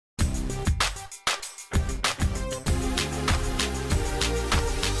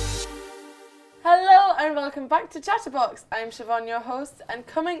and welcome back to Chatterbox. I'm Siobhan, your host, and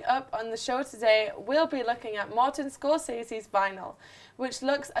coming up on the show today, we'll be looking at Martin Scorsese's Vinyl, which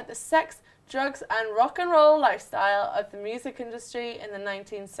looks at the sex, drugs and rock and roll lifestyle of the music industry in the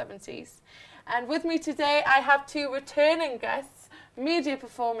 1970s. And with me today, I have two returning guests, media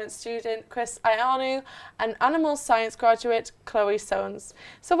performance student Chris Ianu and animal science graduate Chloe Soanes.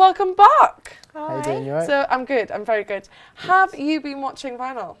 So welcome back. Hi. How you doing? You all right? So I'm good, I'm very good. Have you been watching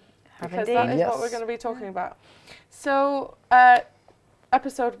Vinyl? Because that is what we're going to be talking about. So,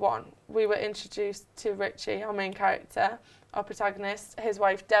 episode 1, we were introduced to Richie, our main character, our protagonist, his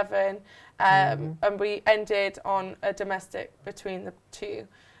wife Devon, and we ended on a domestic between the two,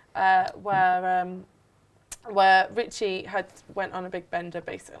 where Richie had went on a big bender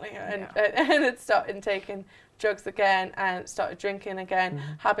basically, and had started taking drugs again and started drinking again,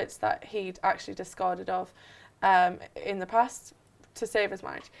 habits that he'd actually discarded of in the past to save his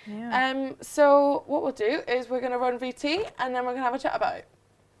marriage. Yeah. So what we'll do is we're going to run VT and then we're going to have a chat about it.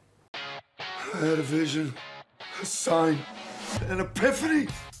 I had a vision, a sign, an epiphany.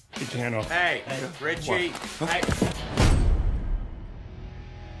 You can't off. Hey, Richie. Hey.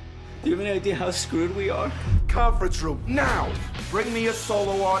 Do you have any idea how screwed we are? Conference room, now! Bring me a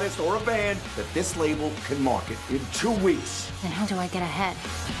solo artist or a band that this label can market. In 2 weeks. Then how do I get ahead?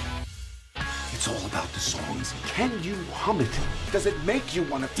 It's all about the songs. Can you hum it? Does it make you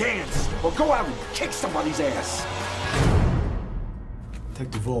want to dance? Or go out and kick somebody's ass?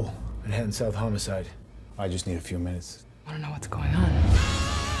 Detective Vole, Manhattan South Homicide. I just need a few minutes. I don't know what's going on.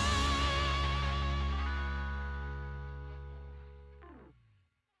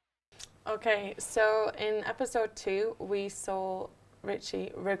 Okay, so in episode 2, we saw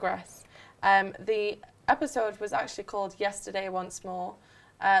Richie regress. The episode was actually called Yesterday Once More,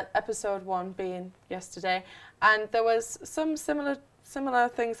 episode 1 being yesterday, and there was some similar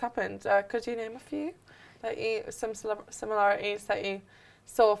things happened. Could you name a few? Some similarities that you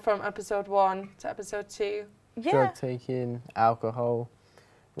saw from episode 1 to episode 2? Yeah. Drug taking, alcohol,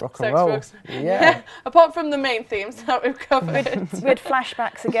 rock and Sex, roll. drugs. Yeah. Apart from the main themes that we've covered. We had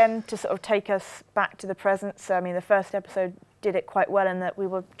flashbacks again to sort of take us back to the present. So, I mean, the first episode did it quite well in that we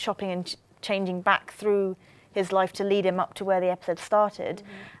were chopping and changing back through his life to lead him up to where the episode started.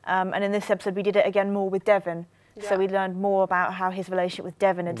 And in this episode, we did it again more with Devon. Yeah. So we learned more about how his relationship with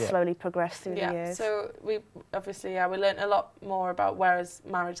Devon had slowly progressed through the years. So we obviously, we learned a lot more about where his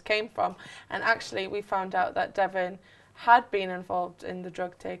marriage came from. And actually, we found out that Devon had been involved in the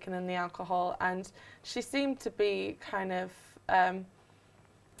drug taking and the alcohol, and she seemed to be kind of,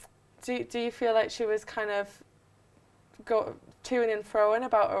 do you feel like she was kind of to and fro-ing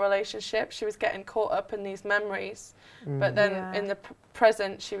about a relationship? She was getting caught up in these memories, but then in the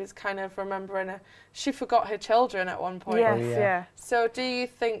present she was kind of remembering she forgot her children at one point. Yes, So do you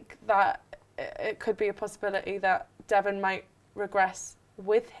think that it could be a possibility that Devon might regress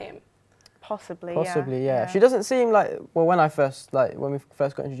with him? Possibly, yeah. She doesn't seem like, well, when we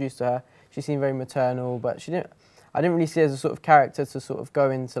first got introduced to her, she seemed very maternal, but I didn't really see her as a sort of character to sort of go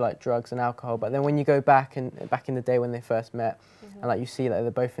into like drugs and alcohol. But then when you go back in the day when they first met, and like you see like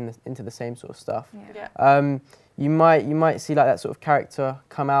they're both into the same sort of stuff, you might see like that sort of character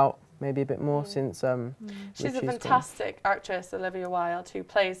come out maybe a bit more since. She's a fantastic actress, Olivia Wilde, who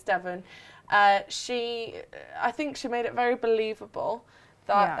plays Devon. I think she made it very believable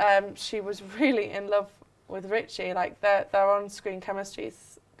that she was really in love with Richie. Like their on-screen chemistry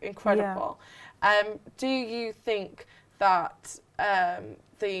is incredible. Do you think that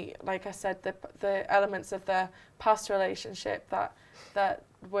like I said, the elements of their past relationship that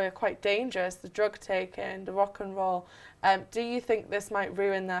were quite dangerous, the drug taking, the rock and roll, do you think this might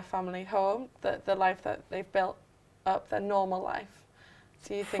ruin their family home, the life that they've built up, their normal life?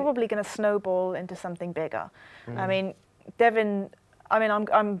 Do you think probably going to snowball into something bigger? I mean, Devon. I mean,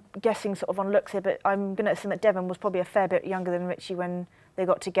 I'm guessing sort of on looks here, but I'm going to assume that Devon was probably a fair bit younger than Richie when they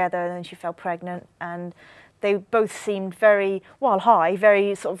got together, and then she fell pregnant, and they both seemed very,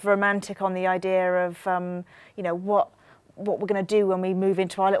 very sort of romantic on the idea of, you know, what we're going to do when we move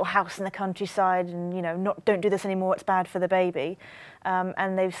into our little house in the countryside, and you know, don't do this anymore. It's bad for the baby.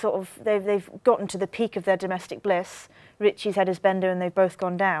 And they've gotten to the peak of their domestic bliss. Richie's had his bender, and they've both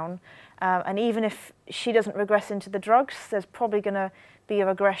gone down. And even if she doesn't regress into the drugs, there's probably going to be a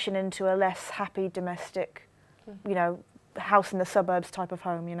regression into a less happy domestic, you know, house in the suburbs type of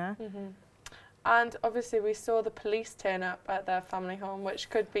home, you know. And obviously we saw the police turn up at their family home, which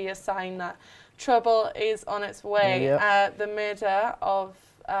could be a sign that trouble is on its way. The murder of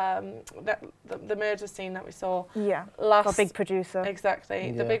the murder scene that we saw last, our big producer,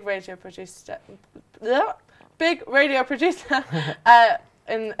 the big radio producer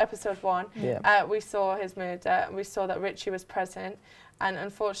in episode 1, we saw his murder, and we saw that Richie was present, and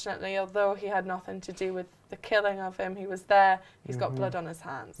unfortunately, although he had nothing to do with the killing of him, he was there, he's got blood on his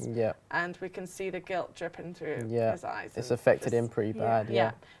hands. Yeah. And we can see the guilt dripping through his eyes. It's affected him pretty bad,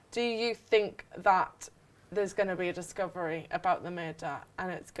 yeah. Do you think that there's going to be a discovery about the murder and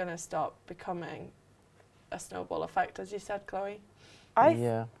it's going to stop becoming a snowball effect, as you said, Chloe?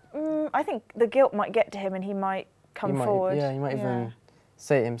 I think the guilt might get to him and he might come forward. Yeah, he might even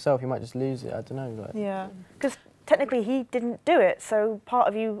say it himself. He might just lose it. I don't know. Like. Yeah, because technically he didn't do it, so part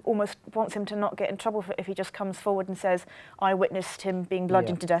of you almost wants him to not get in trouble for it if he just comes forward and says, I witnessed him being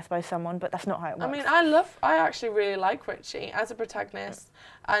bludgeoned to death by someone, but that's not how it works. I mean, I actually really like Richie as a protagonist,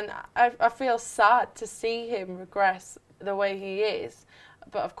 and I feel sad to see him regress the way he is.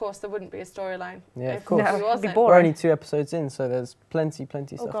 But of course, there wouldn't be a storyline. Yeah, of course. No, it wasn't. We're only 2 episodes in, so there's plenty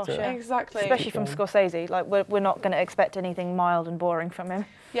stuff to Exactly. Especially from Scorsese. Like, we're not going to expect anything mild and boring from him.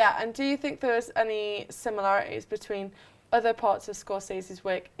 Yeah, and do you think there's any similarities between other parts of Scorsese's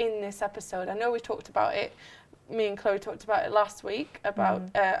work in this episode? I know we talked about it, me and Chloe talked about it last week, about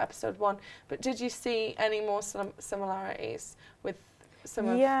episode 1, but did you see any more similarities with some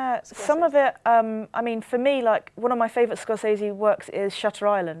of Scorsese? Some of it, I mean, for me, like, one of my favourite Scorsese works is Shutter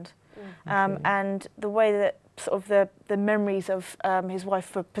Island. And the way that sort of the memories of his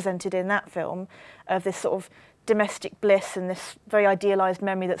wife were presented in that film, of this sort of domestic bliss and this very idealised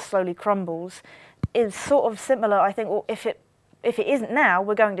memory that slowly crumbles, is sort of similar, I think. Or if it isn't now,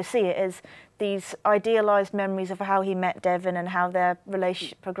 we're going to see it as these idealised memories of how he met Devon and how their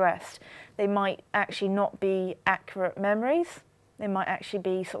relationship progressed. They might actually not be accurate memories. They might actually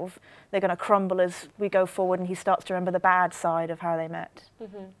be sort of, they're going to crumble as we go forward and he starts to remember the bad side of how they met.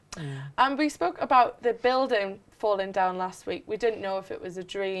 And we spoke about the building falling down last week. We didn't know if it was a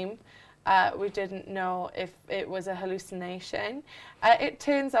dream. We didn't know if it was a hallucination. It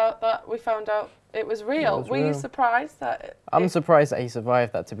turns out that we found out it was real. Were you surprised that I'm surprised that he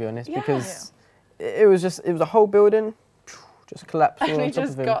survived that, to be honest, because it was a whole building just collapsed all on top of him. And he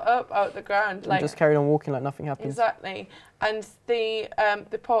just got up out the ground. And just carried on walking like nothing happened. Exactly. And the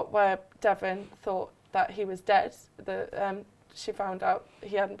part where Devon thought that he was dead, she found out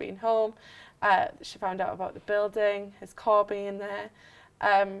he hadn't been home. She found out about the building, his car being there.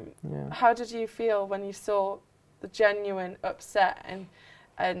 How did you feel when you saw the genuine upset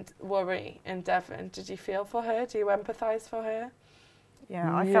and worry in Devon? Did you feel for her? Do you empathise for her?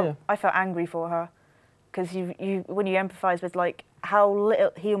 Yeah, I felt angry for her, because when you empathise with like how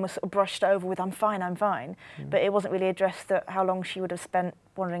little he almost sort of brushed over with I'm fine, but it wasn't really addressed that how long she would have spent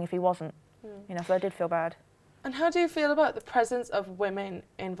wondering if he wasn't. You know, so I did feel bad. And how do you feel about the presence of women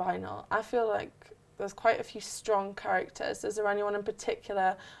in vinyl? I feel like there's quite a few strong characters. Is there anyone in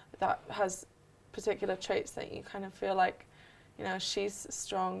particular that has particular traits that you kind of feel like, you know, she's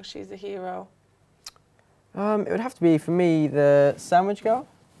strong, she's a hero? It would have to be, for me, the sandwich girl.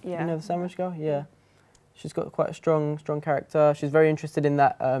 Yeah. You know the sandwich girl? Yeah. She's got quite a strong character. She's very interested in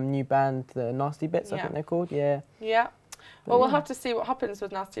that new band, the Nasty Bits, I think they're called. Yeah. Yeah. Well, we'll have to see what happens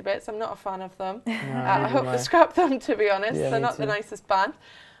with Nasty Bits. I'm not a fan of them. I hope they scrap them, to be honest. They're not the nicest band.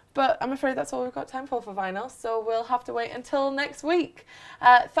 But I'm afraid that's all we've got time for vinyl, so we'll have to wait until next week.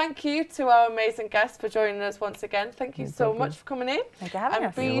 Thank you to our amazing guests for joining us once again. Thank you so much for coming in. Thanks for having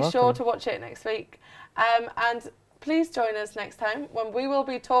us. And be sure to watch it next week. And please join us next time when we will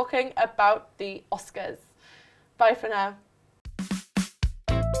be talking about the Oscars. Bye for now.